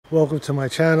Welcome to my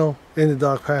channel, In the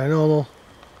Dark Paranormal.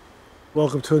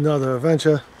 Welcome to another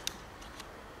adventure.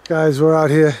 Guys, we're out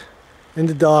here in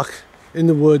the dark, in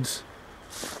the woods,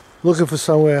 looking for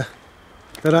somewhere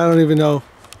that I don't even know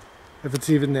if it's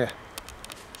even there.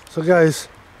 So guys,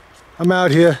 I'm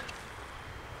out here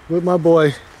with my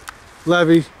boy,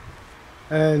 Levy,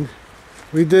 and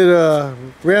we did a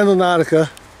Randonautica.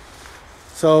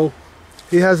 So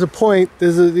he has a point,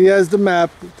 he has the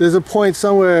map, there's a point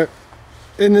somewhere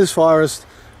in this forest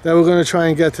that we're going to try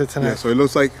and get to tonight. Yeah, so it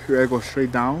looks like we're going to go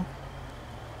straight down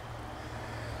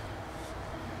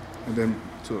and then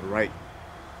to the right.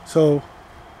 So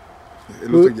it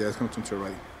looks like, yeah, it's coming to the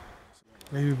right.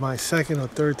 Maybe my second or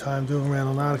third time doing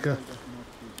Randonautica.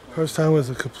 First time was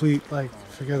a complete,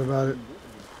 forget about it.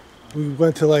 We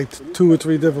went to like 2 or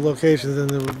 3 different locations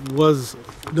and there was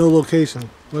no location.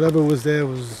 Whatever was there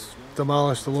was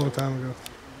demolished a long time ago.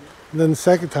 And then the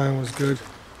second time was good.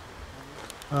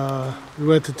 We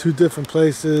went to 2 different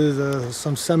places,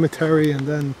 some cemetery and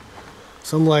then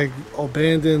some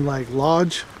abandoned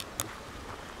lodge.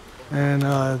 And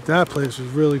that place was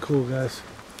really cool, guys.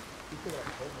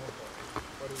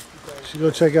 You should go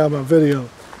check out my video.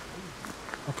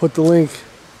 I'll put the link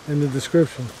in the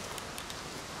description.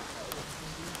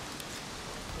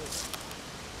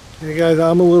 Hey guys,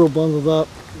 I'm a little bundled up.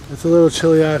 It's a little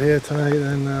chilly out here tonight,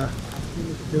 and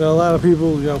you know, a lot of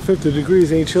people, 50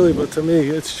 degrees ain't chilly, but to me,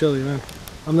 it's chilly, man.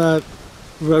 I'm not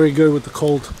very good with the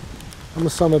cold. I'm a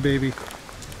summer baby.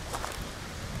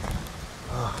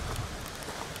 All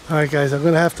right, guys, I'm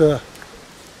gonna have to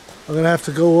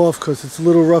go off because it's a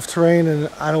little rough terrain, and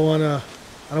I don't wanna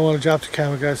drop the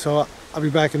camera, guys. So I'll be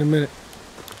back in a minute.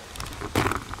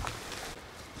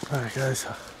 All right, guys.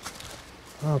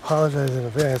 I apologize in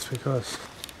advance because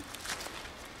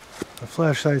the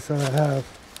flashlights that I have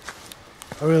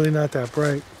are really not that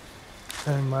bright,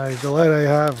 and the light I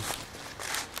have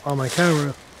on my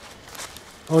camera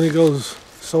only goes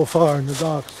so far in the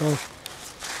dark. So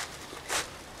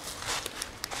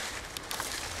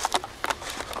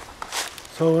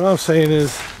what I'm saying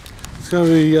is it's going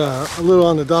to be a little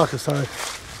on the darker side.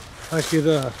 I could,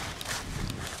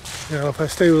 if I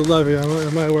stay with Levy,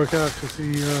 it might work out because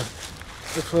the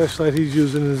flashlight he's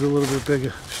using is a little bit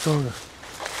bigger, stronger.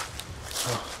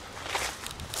 So,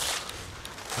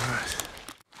 all right.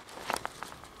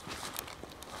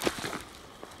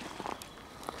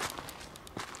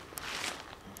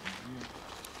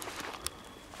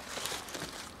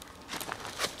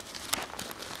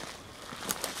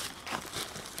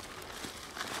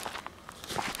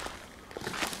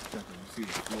 See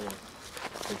the floor,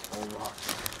 it's all rock,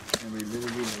 and we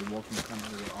literally are walking kind of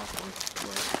the awkward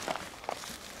way.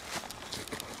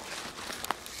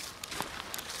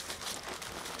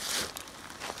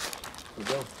 So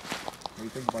Bill, what do you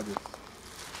think about this?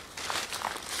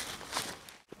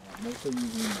 Mostly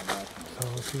using my last one. So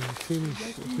if you see me,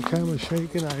 if the camera's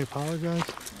shaking, I apologize.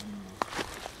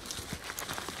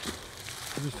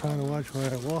 I'm just trying to watch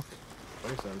where I walk.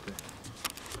 What is that?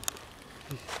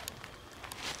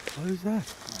 What is that?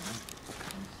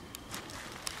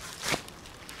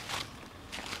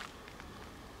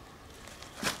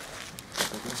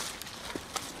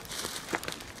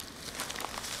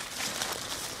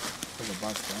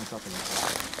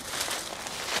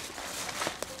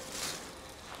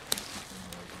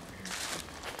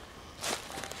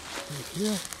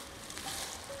 Yeah.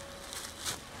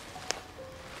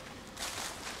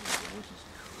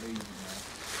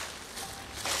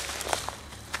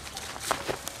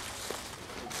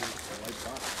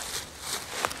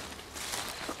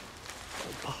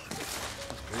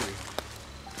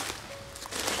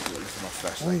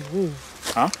 Whoa.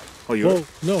 Huh? Oh, you're... Whoa,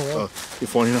 no. you're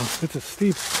falling off. It's a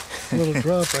steep little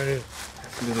drop right here.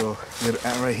 Little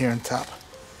ant right here on top.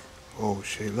 Oh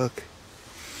shit, look.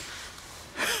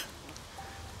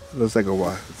 It looks like a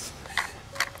what? It's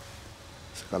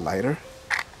like a lighter.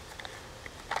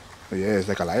 Oh yeah, it's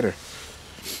like a lighter.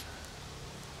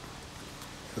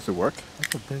 Does it work?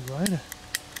 That's a big lighter.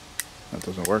 That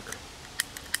doesn't work.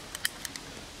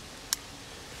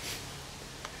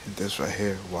 And this right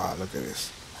here, wow, look at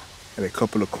this. Got a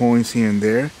couple of coins here and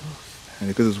there. And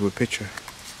look at this wood picture.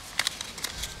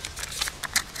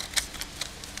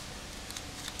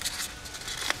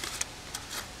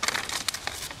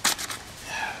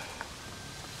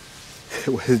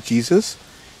 What is Jesus?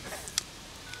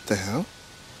 What the hell?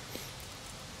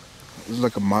 This is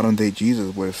like a modern day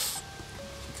Jesus with,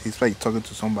 he's like talking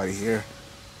to somebody here.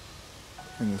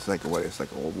 And it's like what? It's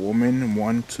like a woman,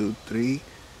 1, 2, 3,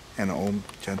 and an old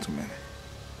gentleman.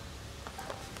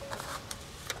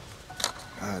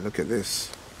 Look at this.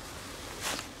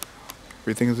 What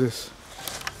do you think of this?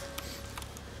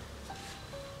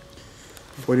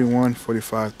 41,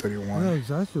 45, I 31. know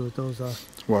exactly what those are.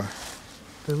 What?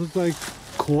 They look like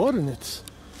coordinates.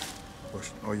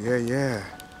 Oh, yeah, yeah.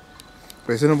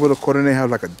 But isn't it with a coordinate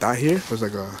have like a dot here? It's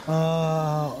like a...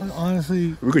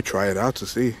 Honestly, We could try it out to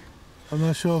see. I'm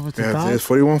not sure if it's a Yeah, dot. it's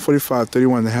 41, 45,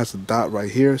 31. It has a dot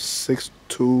right here. 6,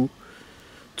 2,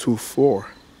 2, 4.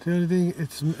 The only thing,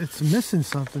 it's missing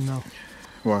something though.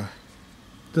 What?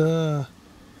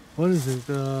 What is it?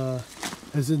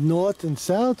 Is it north and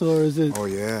south, or is it? Oh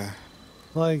yeah.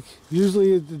 Like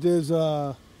usually there's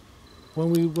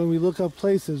when we look up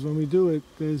places, when we do it,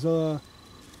 there's I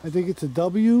think it's a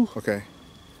W. Okay.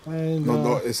 And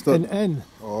No, it's not an N.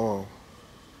 Oh.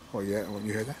 Oh yeah. When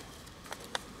you hear that?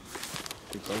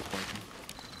 Keep talking.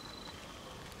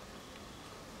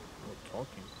 Oh,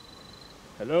 talking.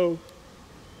 Hello.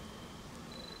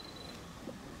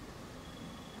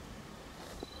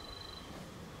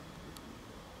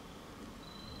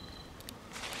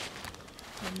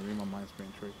 Maybe my mind's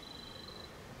playing trick.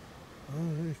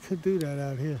 Oh, it could do that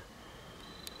out here.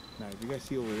 Now, if you guys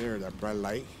see over there that bright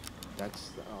light,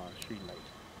 that's the street light.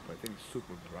 But I think it's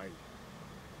super bright.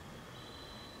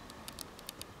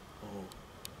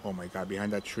 Oh my God!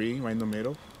 Behind that tree, right in the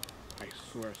middle, I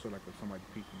swear I saw like somebody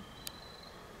peeking.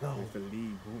 No. It's the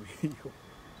leaf moving.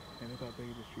 And look how big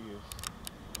this tree is.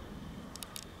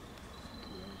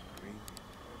 Dude, that was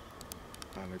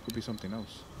crazy. There could be something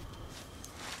else.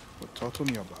 But talk to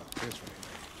me about this right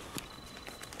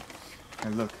here.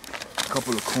 And look, a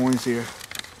couple of coins here.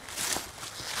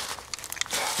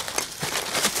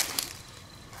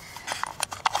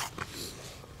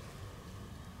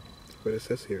 What it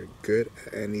says here, good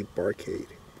at any barcade.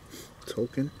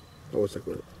 Token? Oh, it's like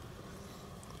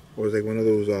one of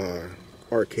those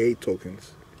arcade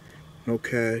tokens. No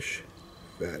cash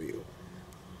value.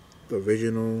 The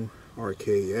original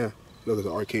arcade, yeah. Look at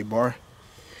the arcade bar.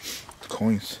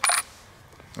 Coins.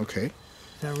 Okay. Is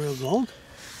that real gold?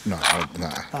 No,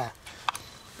 nah. Oh.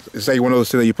 It's like one of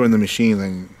those things that you put in the machine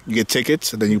and you get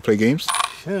tickets and then you play games.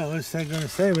 Yeah, what's that gonna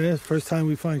say, man? It's the first time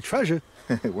we find treasure.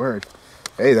 Word.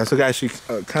 Hey, that's actually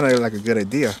kind of like a good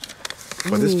idea.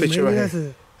 But this picture right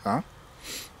here. Huh?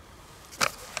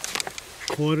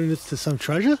 Coordinates to some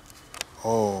treasure?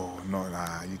 Oh, no,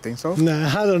 nah. You think so? Nah,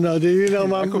 I don't know, dude. You know,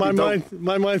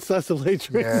 my mind starts to play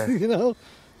tricks, Yeah. you know?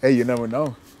 Hey, you never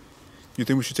know. You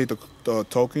think we should take the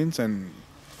tokens and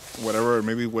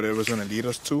maybe whatever's going to lead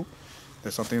us to,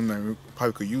 there's something that we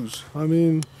probably could use. I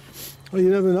mean, well, you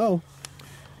never know.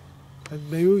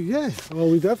 Maybe, yeah. Well,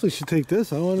 we definitely should take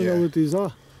this. I want to know what these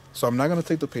are. So I'm not going to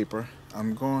take the paper.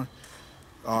 I'm going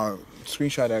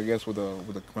screenshot it, I guess, when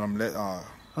I'm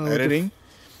editing.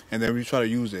 And then we try to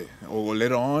use it. Or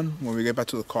later on, when we get back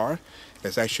to the car,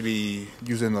 let's actually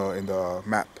use it in the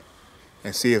map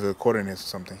and see if the coordinates or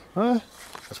something. Huh?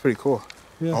 That's pretty cool.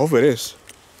 Yeah. I hope it is.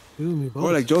 You and me both.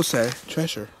 Or like Joe said,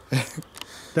 treasure.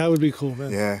 That would be cool,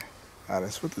 man. Yeah.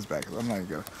 Let's put this back. I'm not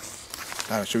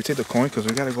gonna. Should we take the coin? Because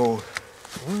we gotta go.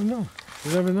 I don't know.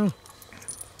 You never know.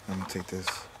 I'm gonna take this.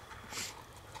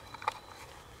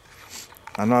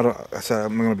 I said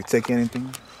I'm not gonna be taking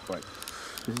anything, but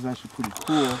this is actually pretty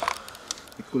cool.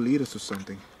 It could lead us to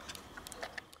something.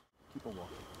 Keep on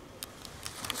walking.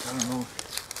 I don't know.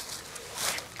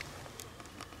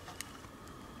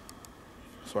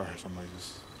 So I heard somebody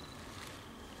just.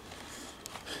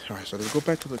 Alright, so let's go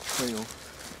back to the trail.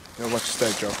 Yeah, watch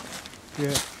that, Joe.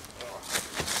 Yeah.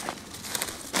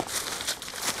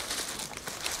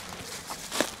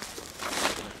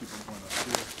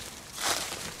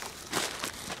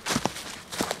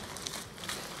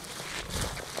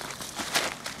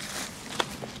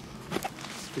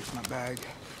 Fix my bag.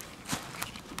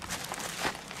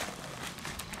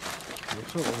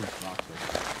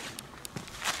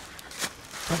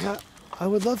 I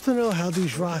would love to know how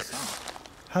these rocks,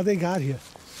 how they got here.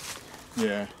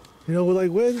 Yeah. You know, like,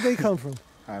 where did they come from?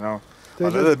 I know.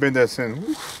 They've been there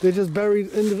since. They're just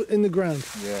buried in the ground.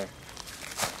 Yeah.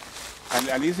 And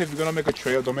at least if you're gonna make a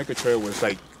trail, don't make a trail with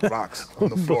like rocks on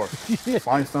the floor. Yeah.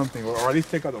 Find something, or at least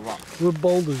take out the rocks. With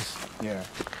boulders. Yeah.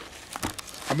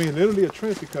 I mean, literally a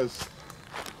trail because,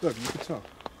 look, you can tell.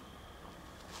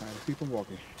 Alright, let's keep on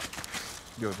walking.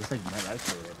 Yo, this ain't mad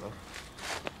ice over there, bro.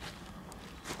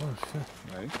 Oh shit.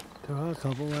 Right? There are a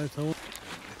couple lights. Let's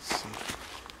see.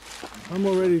 I'm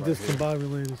already Right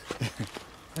discombobulated.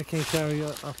 I can't carry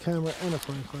a camera and a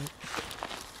flashlight.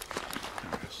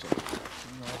 Alright, so, you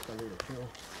know, that's a little hill.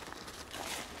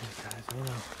 These guys, I don't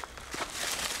know.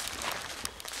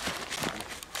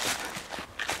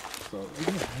 So,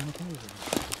 yeah, nothing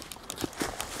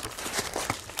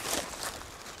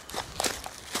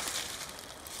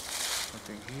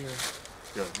here.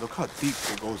 Yo, look how deep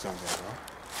it goes down there, bro.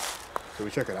 Should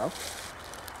we check it out?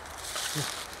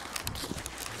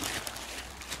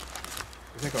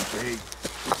 It's like a big.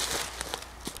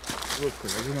 Real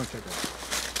quick, I just want to check it out.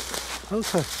 That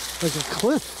looks like a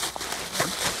cliff.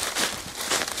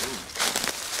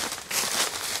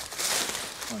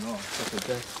 Oh no, that's like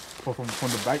that. Well, from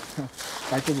the back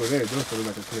over there, it does look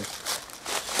like a cliff.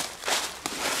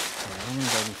 Alright, let me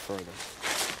go any further.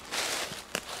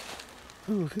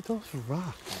 Ooh, look at those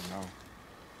rocks. I know.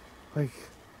 Like,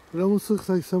 it almost looks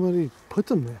like somebody put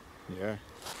them there. Yeah.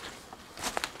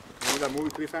 Remember that movie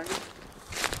Cliffhanger?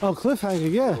 Oh, Cliffhanger,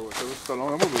 yeah. Oh, it was so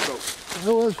long. That movie was dope.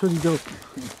 That was pretty dope.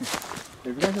 If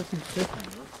you guys have seen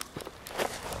Cliffhanger,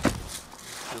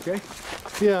 okay?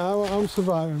 Yeah, I'm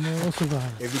surviving, man. I'm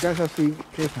surviving. If you guys have seen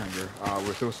Cliffhanger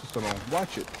with Sylvester Stallone,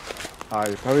 watch it.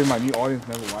 Probably my new audience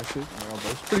never watched it, but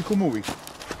it's a pretty cool movie.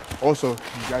 Also,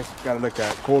 you guys gotta look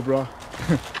at Cobra.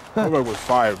 Cobra was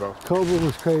fire, bro. Cobra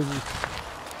was crazy.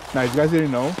 Now, if you guys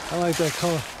didn't know, I like that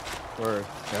color. or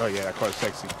oh yeah, that color's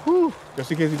sexy. Woo.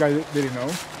 Just in case you guys didn't know,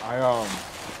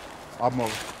 I'm a,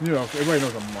 everybody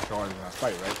knows I'm a martial artist and I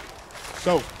fight, right?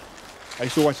 So, I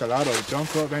used to watch a lot of Jump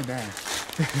Club and Dance.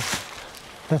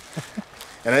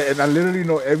 and I literally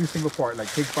know every single part, like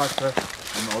kickboxer,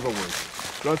 I know the words.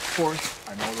 Blood sport,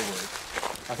 I know the words.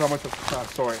 That's how much I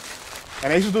saw it.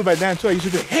 And I used to do it by then too. I used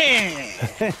to do back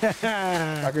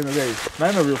in the days.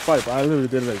 Not in a real fight, but I literally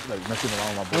did it like messing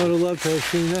around with my I would boy. have loved to have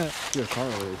seen that. See a car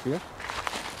over there, see that?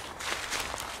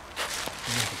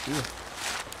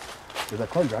 Is that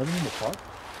car driving in the park?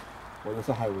 Well, there's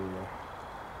a highway there.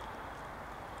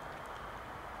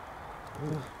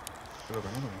 Look, another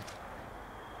one.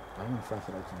 I don't know if that's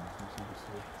like something.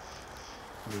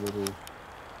 The little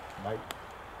light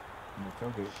in the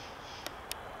tailgate.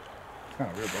 It's kind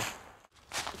of weird, bro.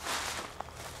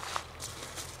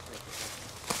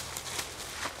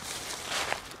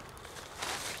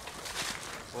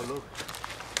 Oh, look.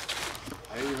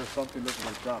 I hear something looking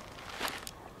like that.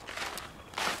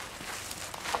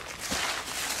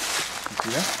 You see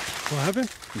that? What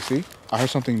happened? You see? I heard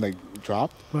something like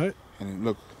drop. Right. And it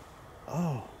looked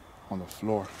Oh. on the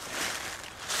floor.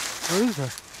 What is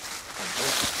that?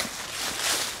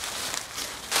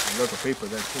 And look, a paper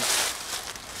there too.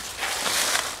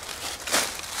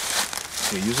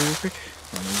 Okay, use it real quick.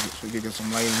 So we can get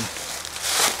some lighting.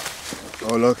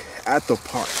 Oh look, at the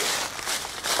park.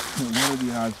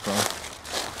 Really nice, bro.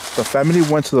 The family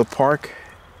went to the park.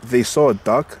 They saw a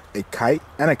duck, a kite.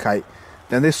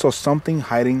 Then they saw something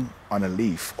hiding on a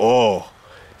leaf. Oh.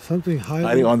 Something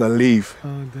Hiding on the leaf.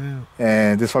 Oh, damn.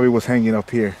 And this probably was hanging up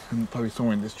here. And probably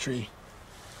somewhere in this tree.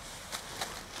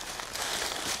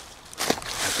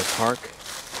 At the park.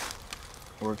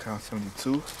 Word count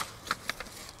 72.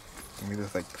 Maybe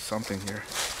there's like something here.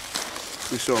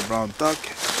 We saw a brown duck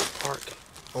at the park.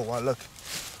 Oh wow, look.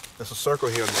 There's a circle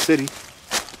here in the city.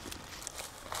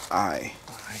 I.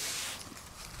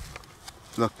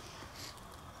 Look.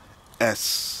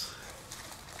 S.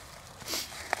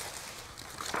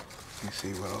 Let me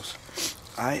see what else.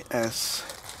 IS.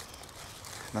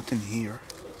 Nothing here.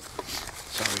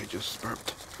 Sorry, I just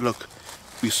burped. Look,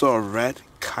 we saw a red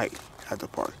kite at the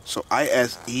park. So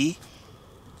ISE.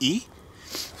 E.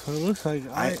 So it looks like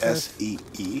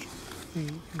ISEE.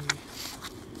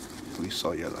 We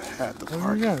saw yellow hat at the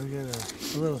park. We got a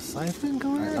little siphon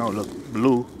going on? Oh, look,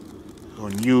 blue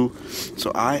on U.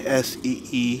 So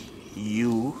ISEEU.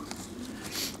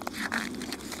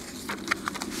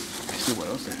 Let's see what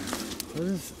else they have. What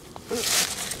is?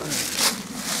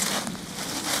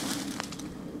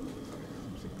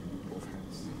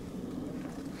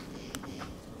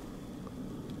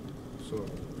 So,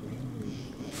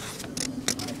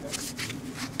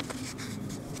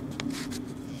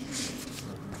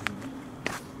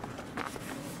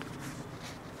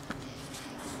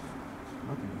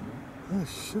 Oh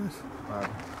shit!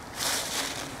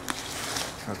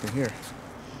 Nothing here.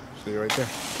 See right there.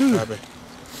 Dude. Grab it.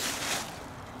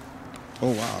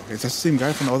 Oh wow, is that the same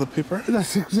guy from the other paper?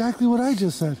 That's exactly what I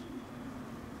just said.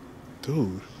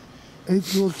 Dude.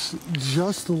 It looks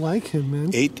just like him, man.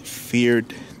 8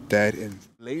 feared dead. And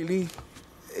lately,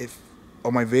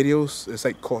 on my videos, it's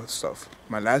like cult stuff.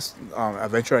 My last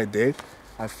adventure I did,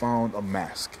 I found a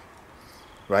mask,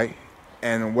 right?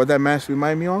 And what that mask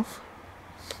remind me of?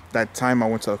 That time I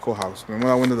went to a courthouse.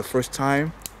 Remember I went to the first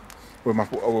time with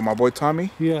my boy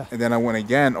Tommy? Yeah. And then I went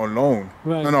again alone.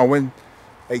 Right. No, I went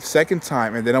a second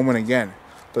time and then I went again.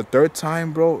 The third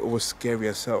time, bro, it was scary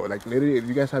as hell. Like literally, if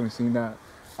you guys haven't seen that,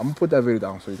 I'm gonna put that video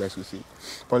down so you guys can see.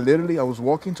 But literally, I was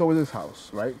walking towards this house,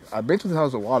 right? I've been to this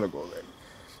house a while ago, right?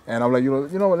 And I'm like, you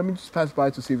know what? Let me just pass by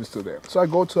to see if it's still there. So I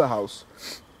go to the house,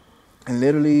 And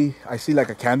literally, I see like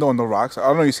a candle on the rocks. I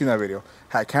don't know if you've seen that video.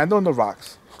 Had a candle on the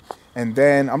rocks. And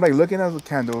then I'm like looking at the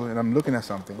candle and I'm looking at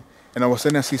something. And all of a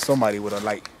sudden I see somebody with a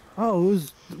light. Oh, it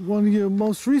was one of your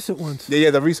most recent ones. Yeah,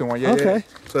 the recent one. Yeah, okay. Yeah.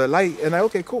 So the light, and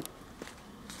okay, cool.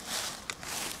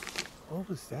 What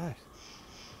was that?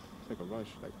 It's like a rush.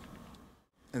 Like.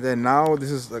 And then now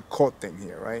this is the cult thing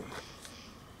here, right?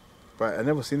 But I've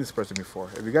never seen this person before.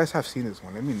 If you guys have seen this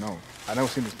one, let me know. I've never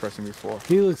seen this person before.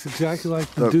 He looks exactly like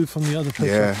the dude from the other picture.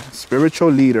 Yeah, spiritual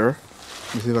leader.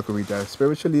 Let me see if I can read that.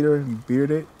 Spiritual leader,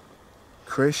 bearded,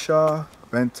 Krisha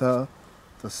Venta,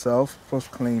 the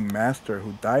self-proclaimed master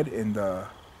who died in the,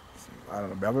 I don't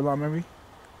know, Babylon maybe?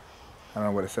 I don't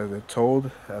know what it says. It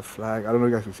told a flag. I don't know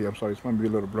if you guys can see. I'm sorry, this might be a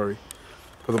little blurry.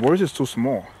 But the words is too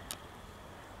small.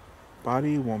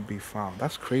 Body won't be found.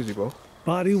 That's crazy, bro.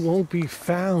 Body won't be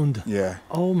found. Yeah.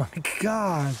 Oh my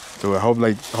God. So I hope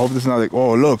this is not like,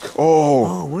 oh look, oh.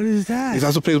 Oh, what is that? Is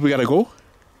that the place we gotta go?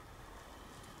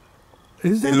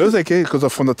 Is that? It looks like it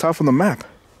because from the top of the map.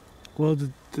 Well,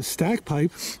 the stack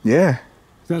pipe. Yeah.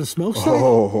 Is that a smokestack?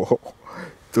 Oh,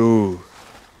 dude.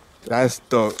 That's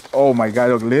the, oh my God,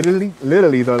 look, literally,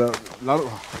 I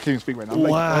can't even speak right now.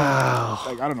 Wow.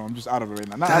 Like, I don't know, I'm just out of it right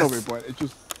now. Not out of it, but it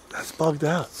just. That's bugged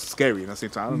out. Scary at the same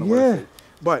time. I don't know what to say.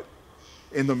 But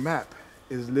in the map,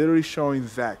 it's literally showing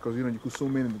that, because you can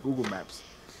zoom in the Google Maps.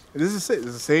 And this is it.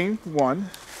 It's the same one.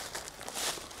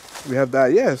 We have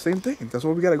that. Yeah, same thing. That's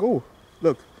where we gotta go.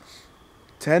 Look,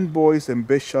 10 boys and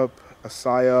Bishop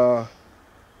Asaya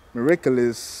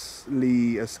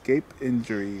miraculously escaped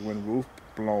injury when roof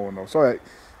blown. I'm sorry,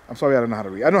 I don't know how to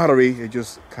read. I know how to read. It's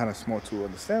just kind of small to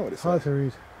understand what it says. Hard to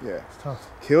read. Yeah. It's tough.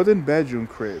 Killed in bedroom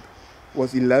crib.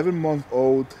 Was 11 months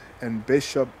old and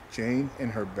Bishop Jane in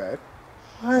her bed.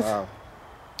 What? Wow.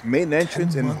 Main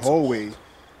entrance and hallway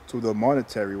to the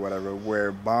monetary, whatever,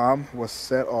 where bomb was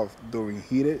set off during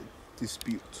heated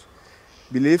dispute.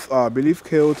 Belief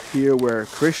killed here were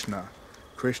Krishna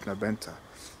Benta.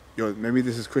 Yo, maybe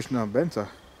this is Krishna Benta.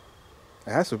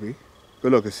 It has to be.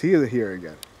 But look, it's here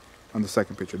again on the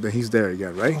second picture. Then he's there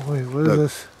again, right? Oh, wait, what is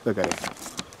this? Look at it.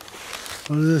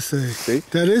 What does this say? See?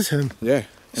 That is him. Yeah.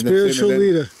 Spiritual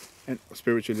leader. And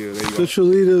spiritual leader, there you Spiritual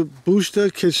leader, Bushta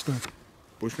Kitchener.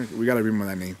 Bushman, we gotta remember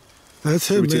that name. That's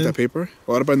him, Should we man. take that paper?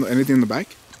 What about anything in the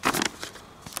back?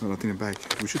 No, nothing in the back.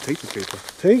 We should take this paper.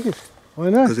 Take it. Why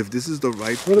not? Because if this is the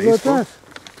right What place, about that?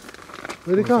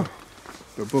 Where'd it go?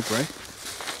 The book, right?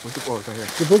 What's the book? It's right here.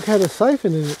 The book had a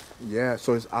siphon in it. Yeah,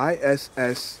 so it's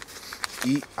ISSEEU.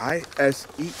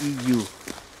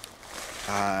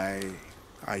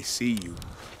 I see you.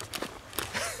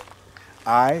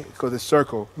 Because it's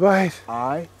circle. Right.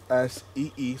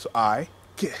 ISEE, so I,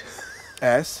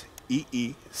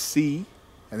 SEEC,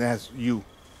 and then has you.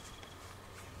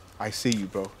 I see you,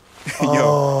 bro.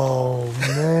 Oh,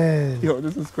 man. Yo,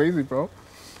 this is crazy, bro.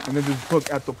 And then this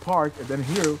book at the park, and then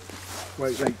here,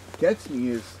 what like gets me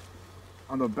is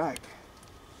on the back.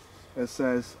 It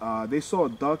says they saw a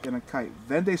duck and a kite.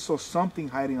 Then they saw something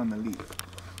hiding on the leaf.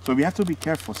 So we have to be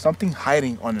careful. Something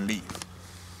hiding on a leaf.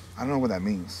 I don't know what that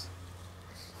means.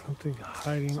 Something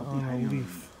hiding on a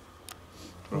leaf.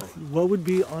 Bro. What would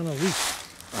be on a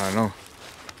leaf? I don't know.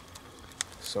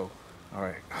 So, all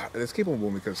right, let's keep on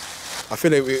moving because I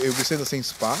feel like if we stay in the same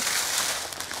spot,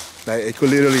 like it could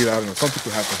literally, I don't know, something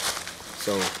could happen.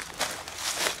 So,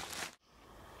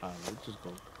 let's just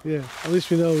go. Yeah, at least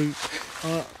we know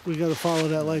we got to follow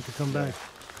that light to come back.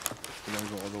 We're gonna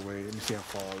go all the way. Let me see how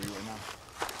far are we right now.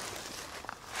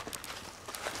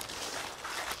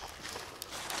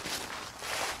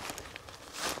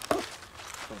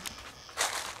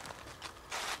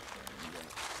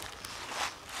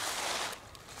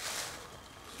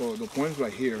 So the point's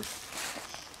right here.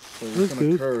 So we're Look, gonna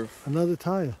dude, curve. another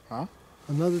tire. Huh?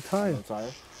 Another tire. Another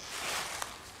tire?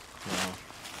 Wow.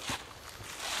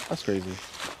 That's crazy.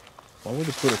 Why would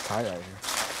they put a tire out here?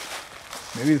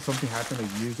 Maybe something happened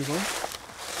like years ago.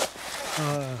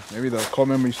 Maybe the cult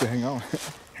member used to hang out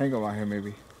here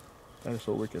maybe. That is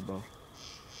so wicked, bro.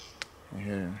 And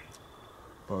here,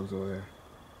 bugs over there.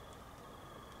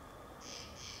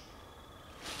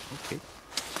 Okay.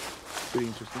 Pretty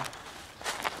interesting.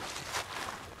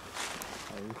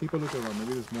 Alright, we'll keep a look around.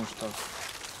 Maybe there's more stuff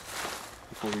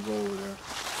before we go over there.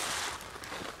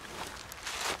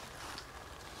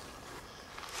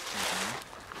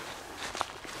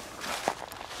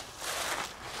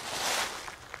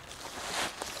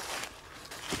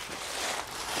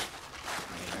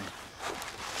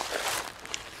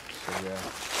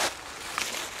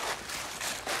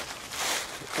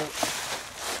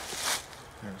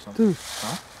 Dude.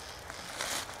 Huh?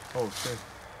 Oh shit.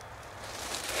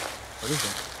 What is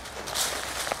that?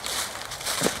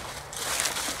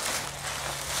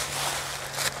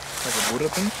 Like a Buddha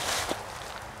thing?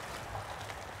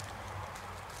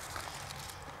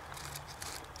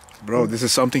 Bro, this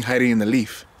is something hiding in the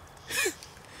leaf.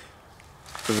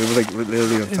 Because it was like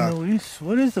literally on top. In the leaf?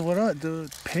 What is it? What are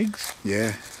the pigs?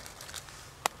 Yeah.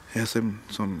 It has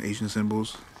some Asian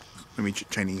symbols. I mean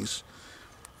Chinese,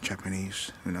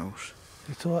 Japanese, who knows?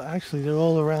 It's all actually they're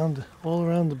all around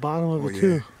the bottom of it yeah.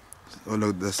 too. Oh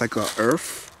look, that's like a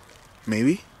earth,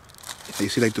 maybe. You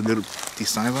see like the little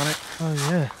designs on it? Oh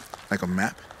yeah. Like a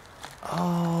map.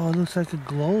 Oh, it looks like a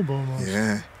globe almost.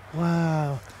 Yeah.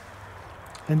 Wow.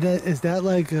 And that is that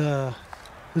like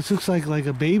this looks like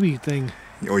a baby thing.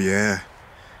 Oh yeah.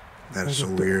 That is Like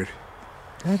so weird.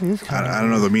 That is kind of I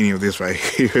don't know the meaning of this right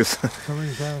here.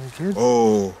 Somebody's having kids.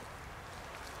 Oh.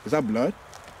 Is that blood?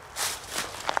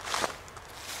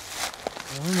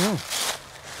 I don't know.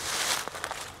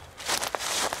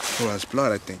 Oh, that's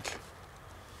blood, I think.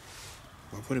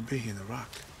 What would it be in the rock?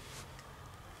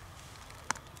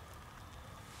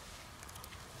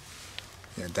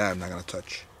 Yeah, that I'm not gonna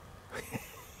touch.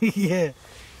 Yeah.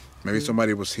 Maybe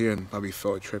somebody was here and probably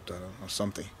felt tripped on it or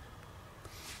something.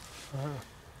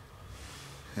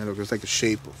 Yeah, look, it's like a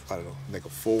shape of, I don't know, like a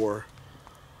 4,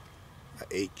 a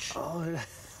H. Oh,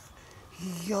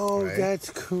 yo, Right? that's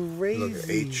crazy. Look,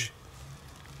 an H.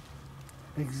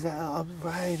 Exactly. I'm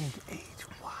right, an H.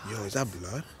 Wow. Yo, is that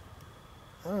blood?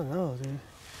 I don't know, dude.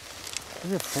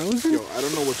 Is it frozen? Yo, I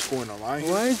don't know what's going on.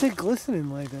 Why is it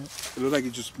glistening like that? It looks like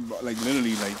it just, like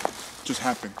literally, like, just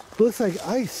happened. It looks like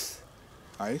ice.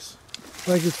 Ice?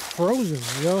 Like it's frozen.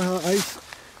 You know how ice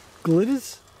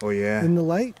glitters Oh, yeah. in the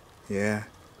light? Yeah.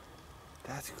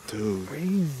 That's Dude.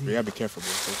 crazy. We gotta be careful,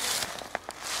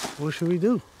 bro. What should we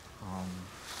do?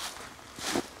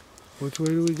 Which way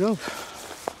do we go? Let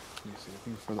me see, I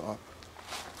think it's further up.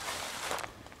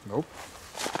 Nope.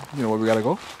 You know where we gotta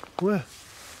go? Where?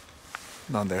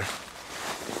 Down there.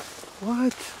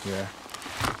 What? Yeah.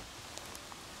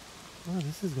 Oh,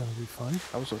 this is gonna be fun.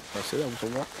 I said that was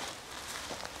a walk.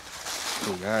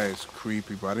 Oh, guys,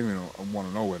 creepy, but I don't even want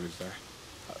to know what is that.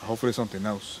 Hopefully it's something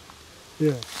else.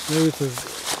 Yeah, maybe it's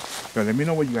a... Yo, let me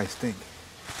know what you guys think.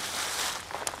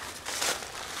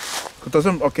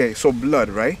 Okay, so blood,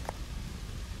 right?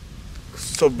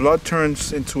 So blood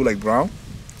turns into like brown,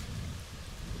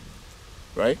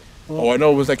 right? Well, Oh, I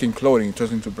know it was like in clothing, it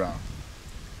turns into brown.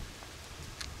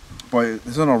 But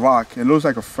it's on a rock. It looks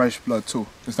like a fresh blood too.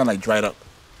 It's not like dried up.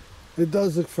 it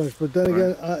does look fresh, but then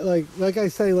again, like I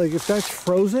say, like if that's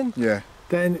frozen, Yeah.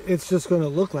 then it's just gonna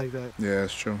look like that. Yeah,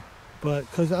 that's true. But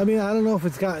because I mean, I don't know if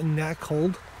it's gotten that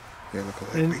cold. Yeah, look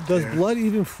at that. And right does there. blood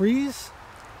even freeze?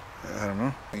 I don't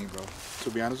know. Hey, bro. To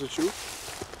be honest with you,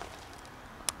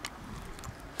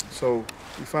 so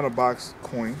we found a box,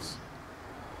 coins,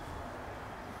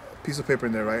 a piece of paper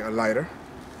in there, right? A lighter,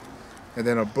 and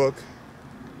then a book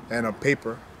and a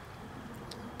paper.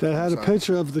 That had a Sorry.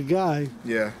 picture of the guy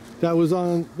Yeah, that was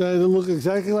on. That looked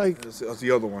exactly like that's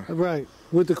the other one. right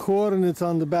with the coordinates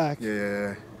on the back.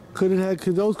 Yeah.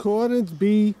 Could those coordinates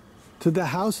be to the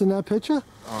house in that picture?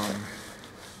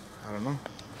 I don't know.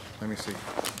 Let me see.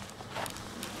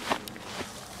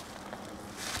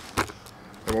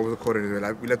 And what was the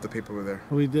coordinate? We left the paper over there.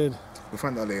 We did. We'll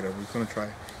find out later. We're gonna try.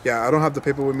 Yeah, I don't have the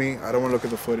paper with me. I don't want to look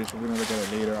at the footage. We're gonna look at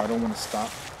it later. I don't want to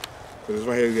stop because this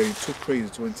right here is getting too crazy,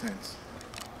 too intense.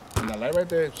 And that light right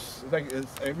there, it's like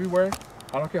it's everywhere.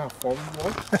 I don't care how far we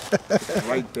walk. It's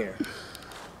right there.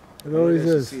 It always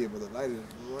is. See it, but the light is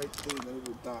right there. That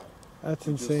little dot. That's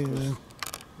insane, man.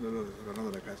 No, there's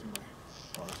another light passing by.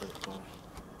 Oh, it's like a car.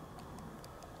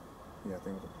 Yeah, I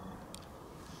think it's a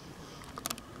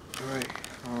car. All right.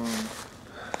 I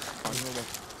don't know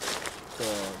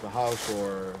about the house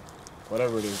or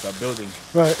whatever it is, that building.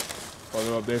 Right. All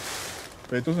the way up there.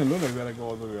 But it doesn't look like we gotta go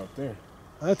all the way up there.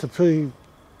 That's a pretty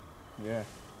Yeah.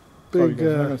 big.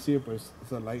 You're not gonna see it, but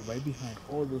it's a light right behind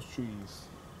all those trees.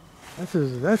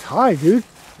 That's high, dude.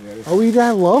 Yeah. Are we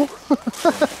that low?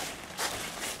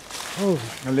 Oh.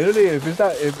 And literally, if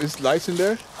it's lights in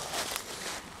there,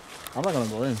 I'm not gonna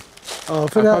go in. Oh, I'm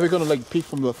probably gonna like peek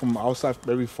from outside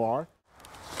very far.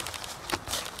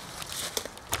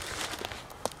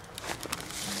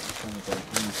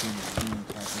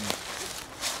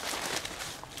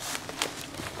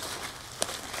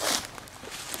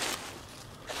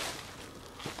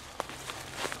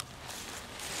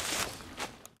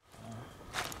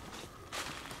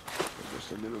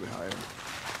 Just a little bit higher.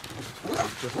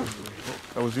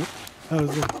 That was you? That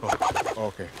was it. Oh,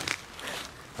 okay.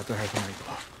 I thought I had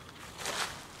something.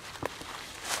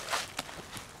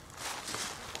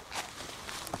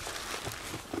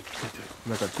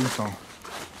 Like a tombstone.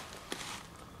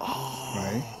 Oh.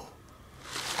 Right?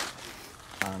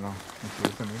 And don't know.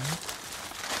 What's the name?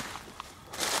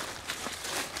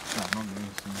 No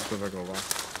names. It's just a regular rock.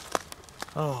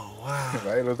 Oh, wow.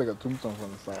 Right? It looks like a tombstone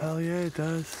from the side. Hell yeah, it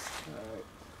does. Alright.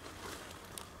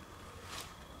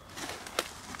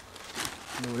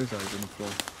 What is that in the floor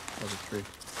of the tree?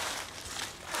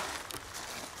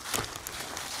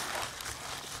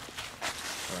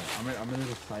 Alright, I'm in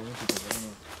the silence because I don't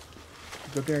know.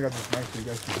 Good thing I got this mic so you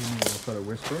guys can hear me when I try to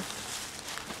whisper.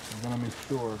 I'm gonna make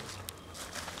sure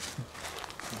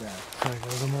that I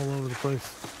got them all over the place.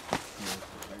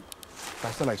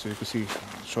 pass the light so you can see.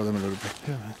 Show them a little bit.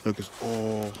 Yeah, man. Look, it's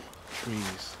all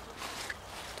trees.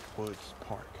 Woods,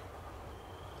 park.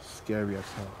 Scary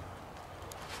as hell.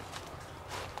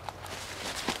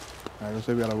 Alright, let's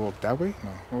say we gotta walk that way?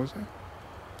 No, what was that?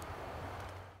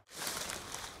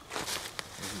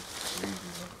 This is crazy,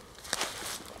 man.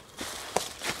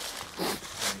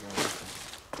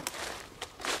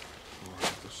 Oh,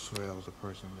 I swear that was a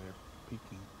person there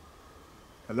peeking.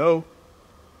 Hello?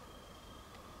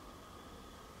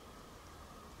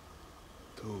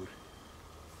 Dude.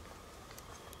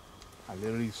 I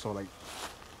literally saw like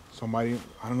somebody,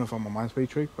 I don't know if I'm a mind spray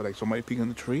trick, but like somebody peek in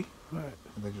the tree. Right.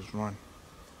 And they just run.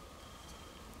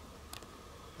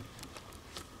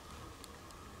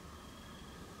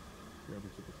 You gotta be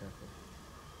super careful.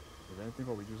 If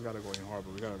anything, we just gotta go in hard,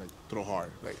 but we gotta like throw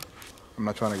hard. Like, I'm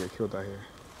not trying to get killed out here.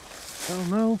 I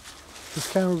don't know. This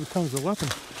camera becomes a weapon.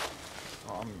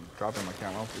 Oh, I'm dropping my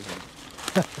camera off. If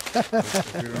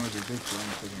you don't know if you're big,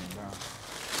 I'm taking it down.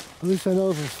 At least I know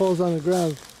if it falls on the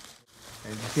ground.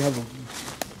 And you see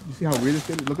how weird this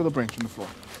is? Look at the branch on the floor.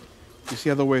 You see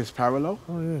how the way it's parallel?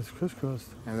 Oh yeah, it's crisscrossed.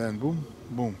 And then boom,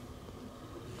 boom.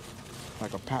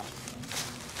 Like a path.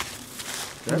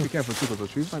 You gotta be careful too, because the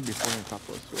trees might be falling on top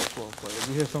of us. But if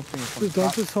you hear something from Dude,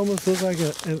 don't this almost look like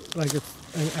it's an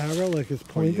arrow, like it's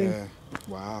pointing? Oh, yeah.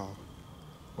 Wow.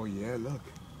 Oh yeah, look.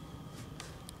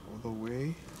 All the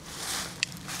way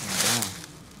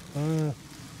and down.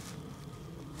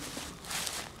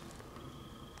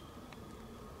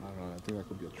 I don't know, I think that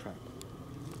could be a trap.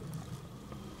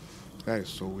 That is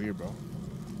so weird, bro.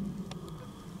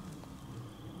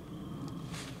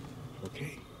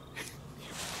 Okay.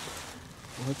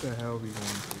 What the hell are we going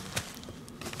to?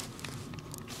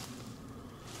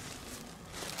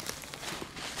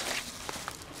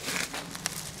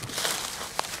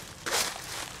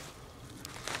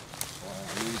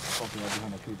 Something right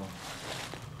behind the tree, bro.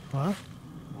 Huh?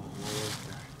 What was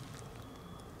that?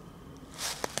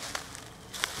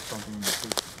 There's something in the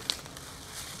tree.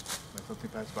 Like something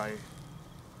passed by.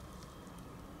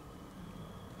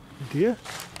 Deer?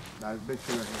 Nah, it's a big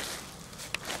tree right here.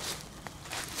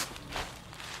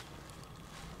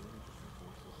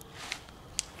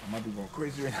 I might be going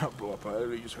crazy right now, bro, but I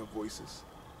literally just heard voices.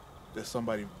 There's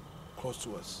somebody close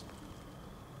to us.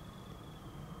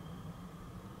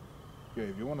 Yeah,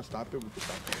 if you want to stop it, we can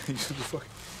stop it. You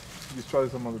just try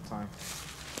this some other time.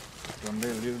 I'm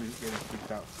literally getting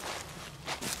freaked out.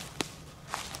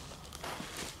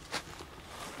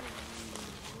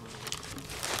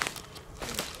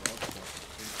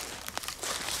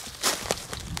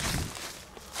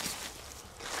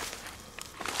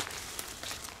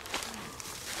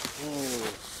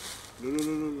 Oh,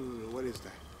 no, what is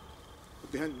that?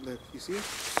 Behind, look, you see it?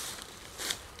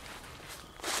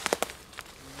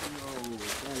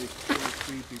 That is so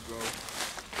creepy, bro.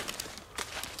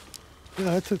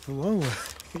 Yeah, I took the long way.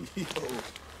 Yo.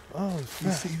 Oh, You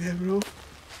snap. see that, bro?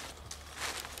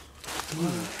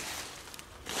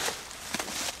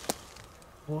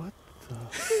 What the?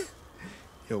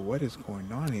 Yo, what is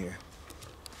going on here?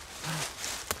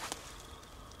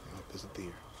 Oh, there's a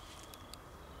deer.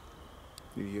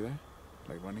 Did you hear that?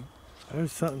 Like running?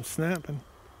 There's something snapping.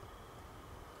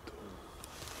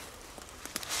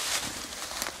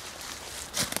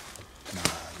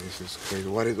 This is crazy.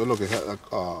 What is? Oh, look, it has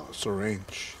like a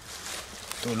syringe.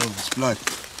 Oh, look, it's blood.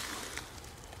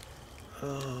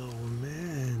 Oh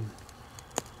man.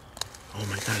 Oh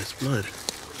my God, it's blood.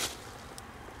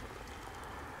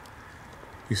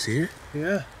 You see it?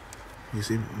 Yeah. You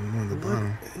see one on the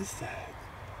bottom. What is that?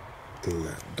 Dude,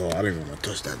 that dog, I don't even want to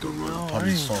touch that dude. No, I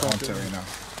Probably ain't so touching haunted it. right now.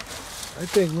 I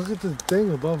think, look at the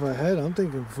thing above our head. I'm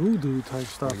thinking voodoo type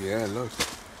stuff. Oh, yeah, look.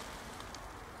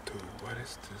 Dude, what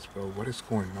is this, bro? What is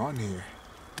going on here?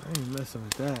 I ain't messing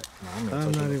with that. Nah, I'm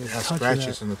touching not it. even It has touching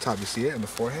scratches that. on the top. You see it in the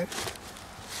forehead?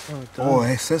 Oh, it does. Oh,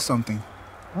 it says something.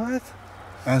 What? It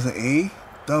has an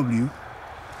A-W.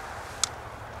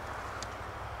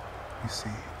 You see,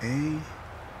 A-W.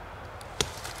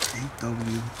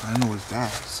 I don't know what's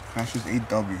that. Scratches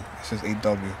A-W. It says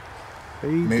A-W.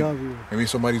 AW. Maybe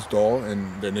somebody's doll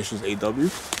and the initials A-W.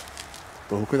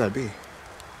 But who could that be?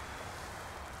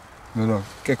 No, no,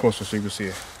 get closer so you can see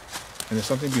it. And there's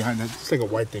something behind that. It's like a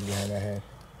white thing behind that head.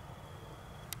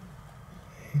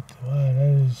 Wow,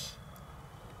 that is.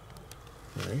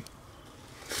 Right?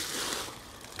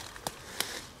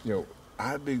 Yo,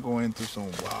 I've been going through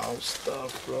some wild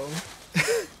stuff, bro.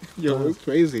 Yo, it's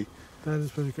crazy. That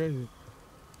is pretty crazy.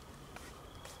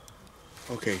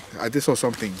 Okay, I just saw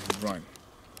something run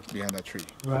behind that tree.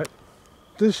 Right.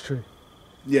 This tree.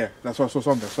 Yeah, that's why I saw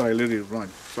something. So I literally run.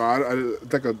 So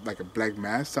it's like a black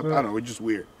mass. I don't know. It's just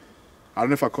weird. I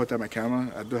don't know if I caught that on my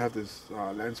camera. I do have this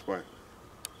lens, but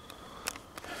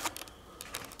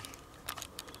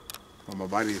my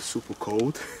body is super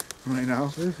cold right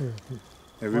now.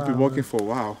 And we've been walking for a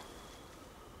while.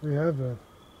 We have been.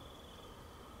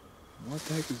 What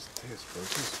the heck is this, bro?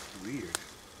 This is weird.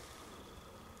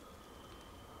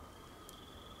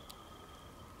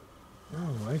 I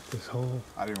don't like this hole.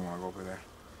 I didn't want to go over there.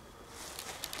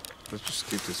 Let's just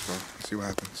skip this, bro. See what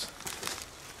happens.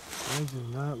 I do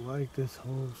not like this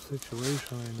whole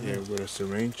situation right now. Yeah, with a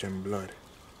syringe and blood.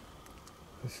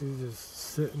 She's just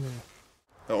sitting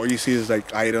there. All you see is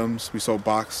like items. We saw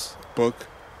box, book,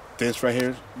 this right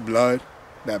here, blood,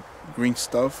 that green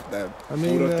stuff, that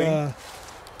Buddha thing.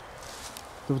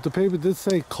 The paper did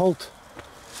say cult.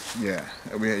 Yeah,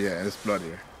 it's blood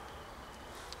here.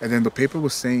 And then the paper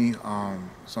was saying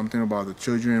something about the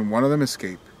children. One of them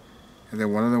escaped, and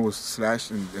then one of them was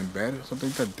slashed in bed or something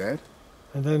like that, dead.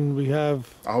 And then we have.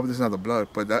 I hope this is not the blood,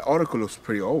 but that article looks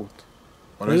pretty old.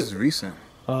 Well, this is recent.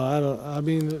 I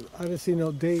didn't see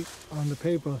no date on the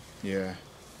paper. Yeah.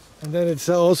 And then it's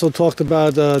also talked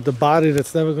about the body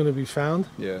that's never going to be found.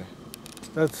 Yeah.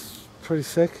 That's pretty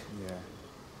sick. Yeah.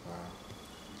 Wow.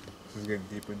 This is getting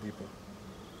deeper and deeper.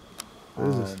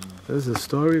 There's a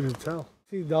story to tell.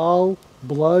 See doll,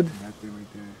 blood, That thing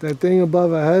right there. that thing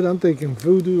above our head, I'm thinking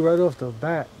voodoo right off the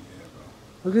bat. Yeah,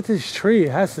 bro. Look at this tree.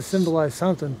 It has to symbolize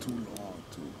something. Too long,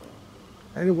 too,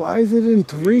 bro. And why is it in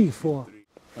 3, 4?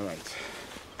 All right.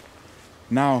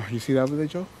 Now, you see that over there,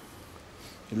 Joe?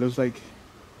 It looks like,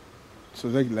 so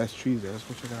there's like less trees there. Let's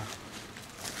go check it out.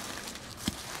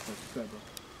 What's that, bro?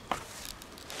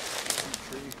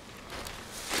 Tree.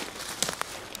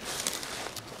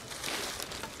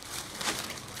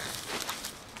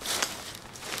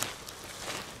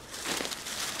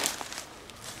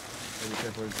 Be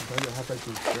careful. Sometimes I have like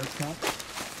this dirt snap.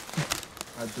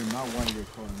 I do not want to get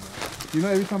caught in that. You know,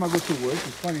 every time I go to work,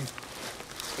 it's funny.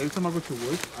 Every time I go to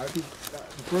work,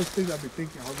 the first thing I'll be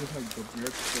thinking, I'll just like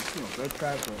the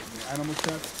trap or the animal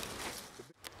trap.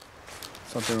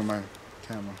 Something with my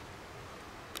camera.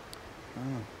 I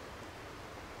don't know.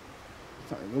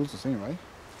 It looks the same, right?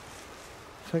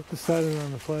 Check the setting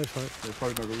on the flashlight. They're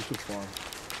probably not going too far.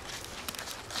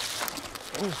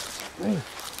 Oh, man.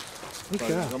 Look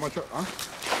out. I'm gonna try,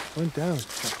 Went down.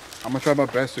 I'm gonna try my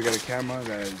best to get a camera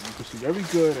that you can see very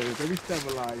good and it's very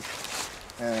stabilized.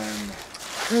 And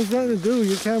There's nothing to do.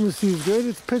 Your camera seems good.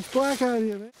 It's pitch black out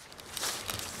here, man.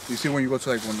 you see when you go to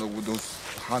like one of those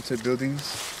haunted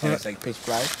buildings and it's like pitch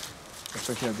black,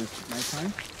 especially at this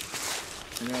nighttime.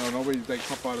 And you know, nobody's like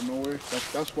pop out of nowhere.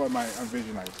 That's what my vision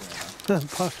is right now.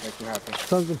 That's what happens.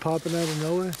 Something popping out of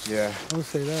nowhere? Yeah. Don't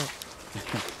say that.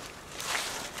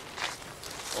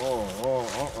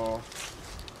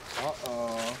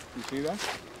 Uh-oh. You see that?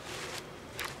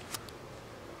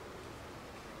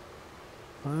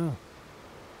 Wow.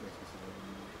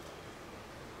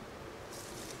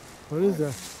 What is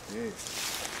that? Yeah.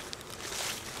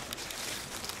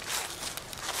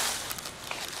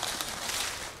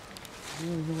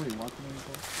 Nobody watching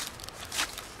anymore?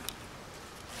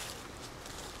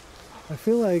 I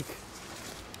feel like...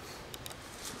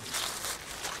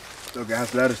 Look, it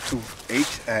has letters to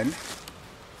H-N.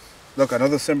 Look,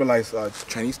 another symbolized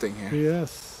Chinese thing here.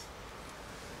 Yes.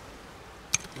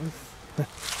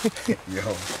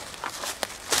 Yo.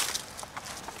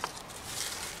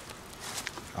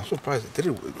 I'm surprised it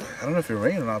didn't. I don't know if it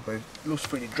rained or not, but it looks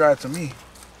pretty dry to me.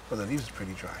 But the leaves are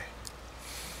pretty dry.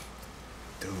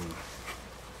 Dude.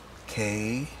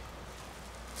 K.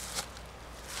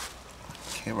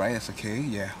 K, right? It's a K.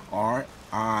 Yeah.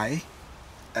 R-I-S-H-N.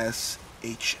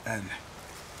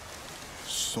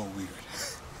 So weird.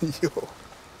 Yo.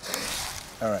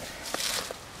 Alright.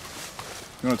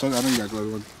 You want to talk? I know you guys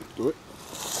want to do it.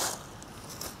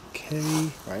 K.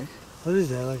 Right? What is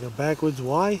that? Like a backwards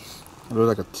Y? It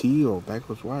looks like a T or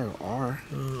backwards Y or R.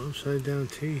 Upside down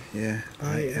T. Yeah.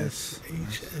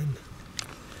 I-S-H-N.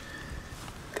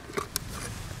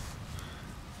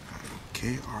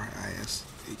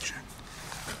 K-R-I-S-H-N.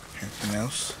 Anything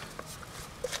else?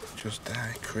 Just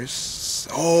that, Chris.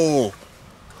 Oh!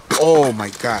 Oh my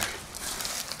God.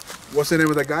 What's the name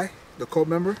of that guy? The cult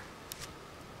member?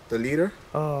 The leader?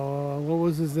 What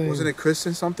was his name? Wasn't it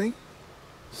Kristen something?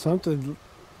 Something.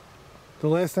 The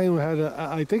last name had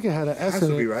I think it had an S Has in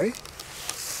to it. be, right?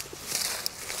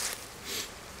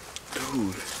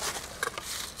 Dude.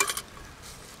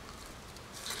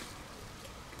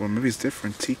 Well, maybe it's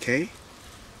different. TK?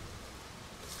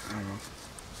 I don't know.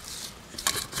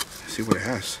 Let's see what it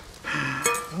has.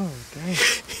 Oh, dang.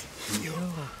 Yo.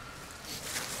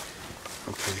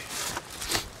 Okay.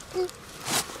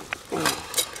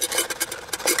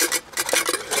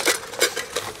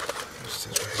 What's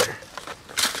this right here?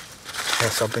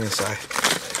 Has something inside.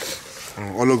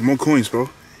 Oh, look, more coins, bro.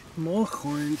 More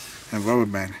coins. And rubber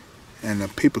band. And a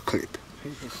paper clip.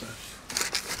 Paper clip.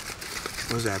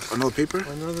 What's that? Another paper?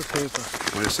 Another paper.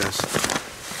 What it says?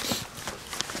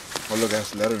 Oh, look,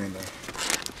 that's lettering there.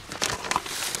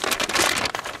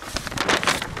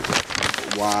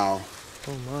 Wow.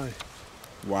 Oh my.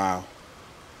 Wow.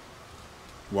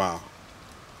 Wow.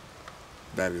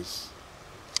 That is...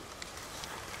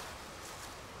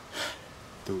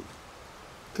 Dude.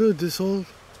 Dude, this whole...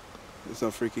 It's a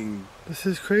freaking... This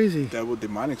is crazy. devil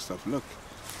demonic stuff. Look.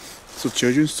 So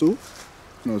children's too?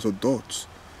 No, it's adults.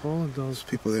 All of those.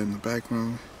 People there in the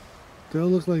background. They all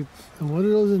look like... And what are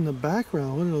those in the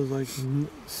background? What are those, like,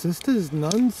 sisters?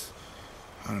 Nuns?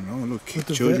 I don't know. Look, With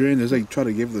the children. There's like try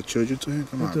to give the children to him.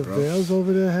 Come With on, the bro. veils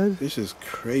over their head? This is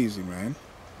crazy, man.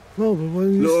 No, but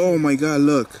when you... Oh my God!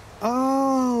 Look.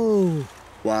 Oh!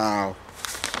 Wow.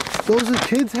 Those are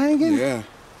kids hanging? Yeah.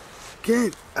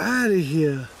 Get out of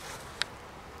here.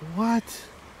 What?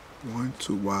 1,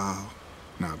 2. Wow.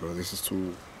 Nah, bro. This is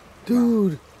too.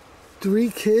 Dude. Wow.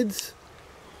 3 kids?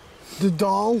 The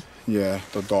doll? Yeah,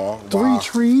 the doll. 3 wow.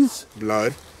 trees?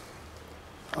 Blood.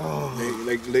 Oh.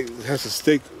 Like it has a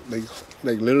stick. Like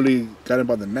literally got him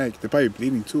by the neck. They're probably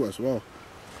bleeding too as well.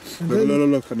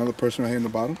 Look. Another person right here in the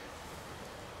bottom.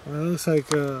 That looks like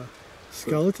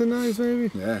skeletonized,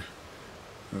 maybe? Yeah.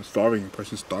 Starving. A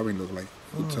person starving look like.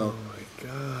 You can tell. Oh my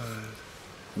God.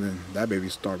 And then that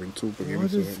baby's starving too. But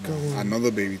What is going on?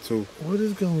 Another baby too. What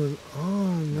is going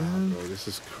on, man? Nah, bro, this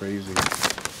is crazy.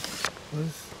 What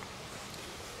is...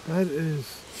 That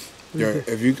is... Yo,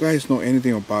 if you guys know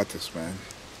anything about this, man.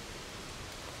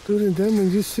 Dude, and then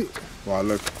when you see... Wow,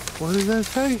 look. What does that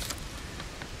say?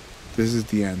 This is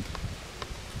the end.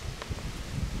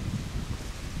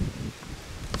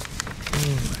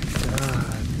 Oh my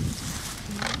God.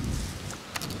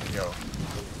 Yo.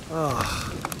 Oh.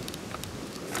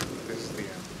 This is the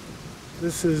end.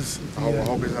 This is... I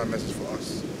hope it's not a message for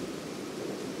us.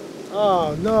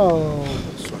 Oh, no.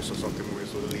 So I saw something moving,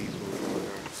 so the leaves moving over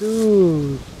there.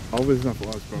 Dude. I hope it's not for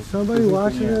us, bro. Is somebody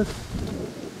watching this?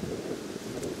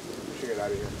 We should get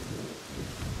out of here.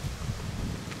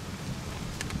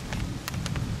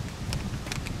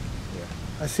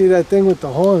 I see that thing with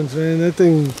the horns, man. That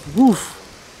thing, woof.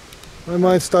 My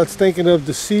mind starts thinking of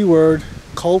the C word,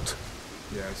 cult.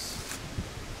 Yes.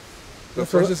 The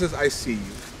first it says, I see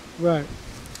you. Right.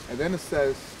 And then it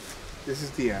says, this is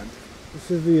the end.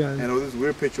 This is the end. And all this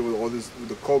weird picture with all this, with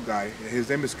the cult guy. His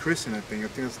name is Christian, I think. I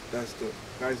think that's the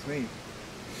guy's name.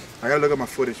 I gotta look at my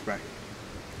footage back.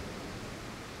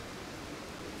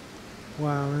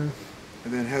 Wow, man.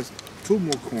 And then it has 2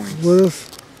 more coins. What else?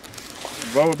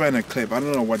 Rubber band and clip. I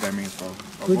don't know what that means, bro.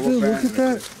 Look at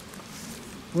that.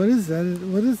 What is that?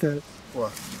 What is that?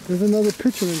 What? There's another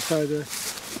picture inside there.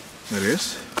 It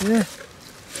is? Yeah.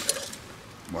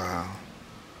 Wow.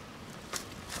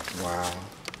 Wow.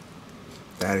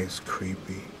 That is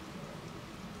creepy.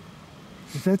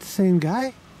 Is that the same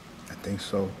guy? I think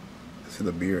so. I see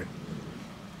the beard.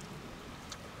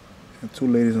 And 2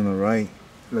 ladies on the right.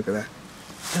 Look at that.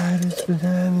 That is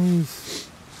bananas.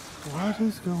 What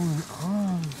is going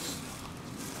on?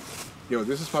 Yo,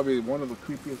 this is probably one of the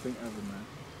creepiest things ever, man.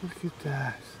 Look at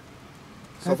that.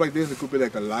 Stuff like this, it could be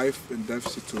like a life and death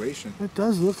situation. It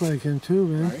does look like him too,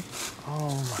 man. Right?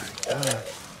 Oh my God.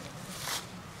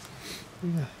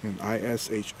 Yeah. And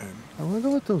ISHN. I wonder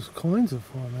what those coins are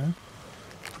for, man.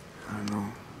 I don't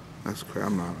know. That's crazy.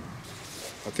 I'm not.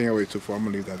 I think I waited too far. I'm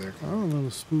gonna leave that there. I'm a little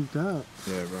spooked out.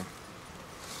 Yeah, bro.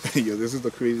 Yo, this is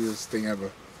the craziest thing ever.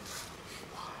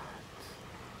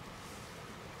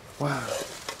 Wow.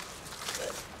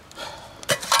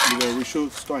 Either we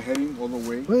should start heading all the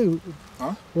way. Wait.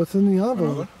 Huh? What's in the envelope?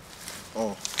 Another?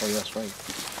 Oh, that's right.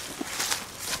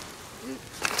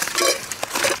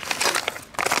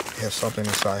 It has something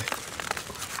inside.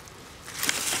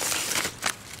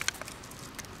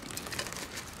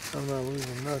 I'm not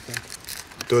losing nothing.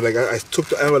 Dude, like I took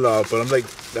the envelope, but I'm like,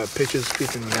 that picture's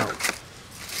creeping me out.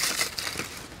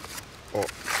 Oh.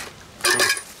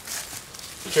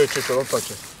 Chill, don't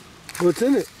touch it. What's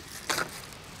in it?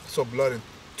 So blood and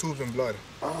tubes and blood.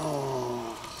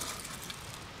 Oh.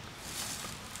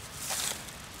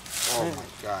 Oh my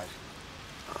god.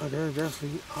 Oh, they're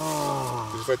definitely.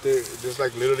 Oh. It's like they're just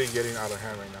like literally getting out of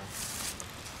hand right now.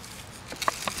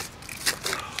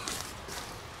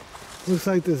 Looks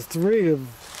like there's 3 of.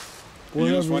 You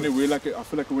know, it's funny. I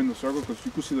feel like we're in the circle because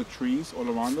you can see the trees all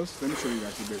around us. Let me show you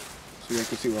guys a bit, So you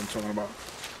can see what I'm talking about.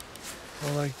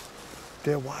 Well, like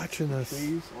they're watching us.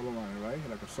 Trees all around, right?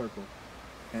 Like a circle.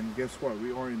 And guess what?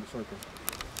 We are in the circle.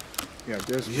 Yeah,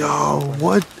 there's. Yo,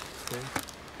 what? Okay.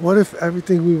 What if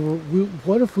everything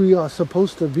what if we are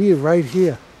supposed to be right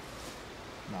here?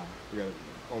 Nah, we gotta.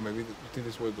 Oh, maybe you think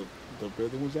this is where the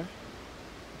building was at?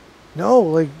 No,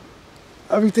 like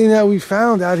everything that we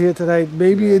found out here tonight,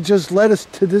 maybe it just led us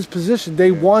to this position.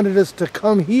 They wanted us to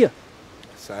come here.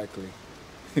 Exactly.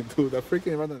 Dude, that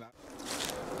freaking Randonautica.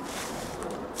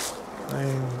 I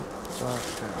mean,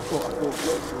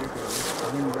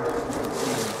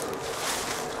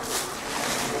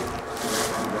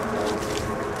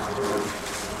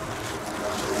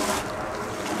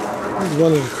 this is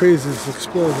one of the craziest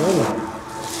explosions ever.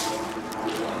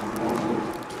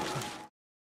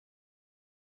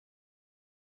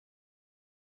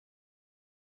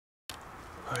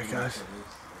 Alright guys,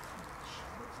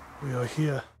 we are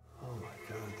here. Oh my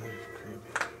god, that is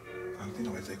creepy. I don't think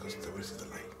nobody's there because they will see the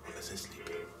light unless they're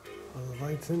sleeping. Well, the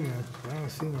light's in there. I don't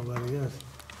see nobody, yes.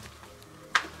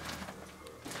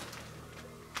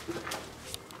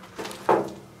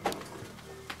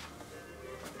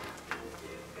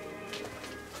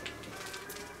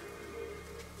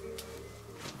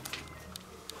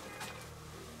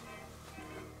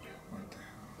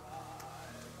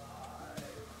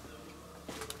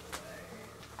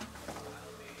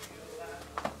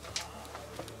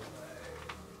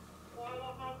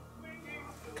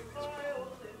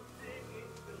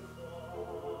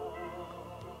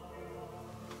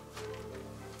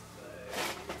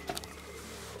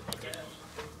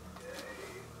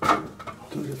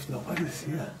 Dude, if nobody's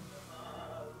here,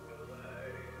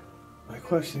 my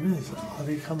question is, are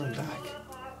they coming back?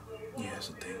 Yeah, that's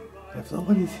the thing. If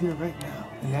nobody's here right now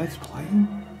and that's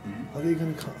playing, are they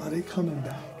gonna come? Are they coming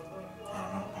back? I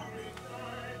don't know, probably.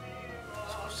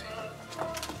 Let's go see.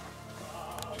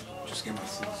 Just get my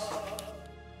seats.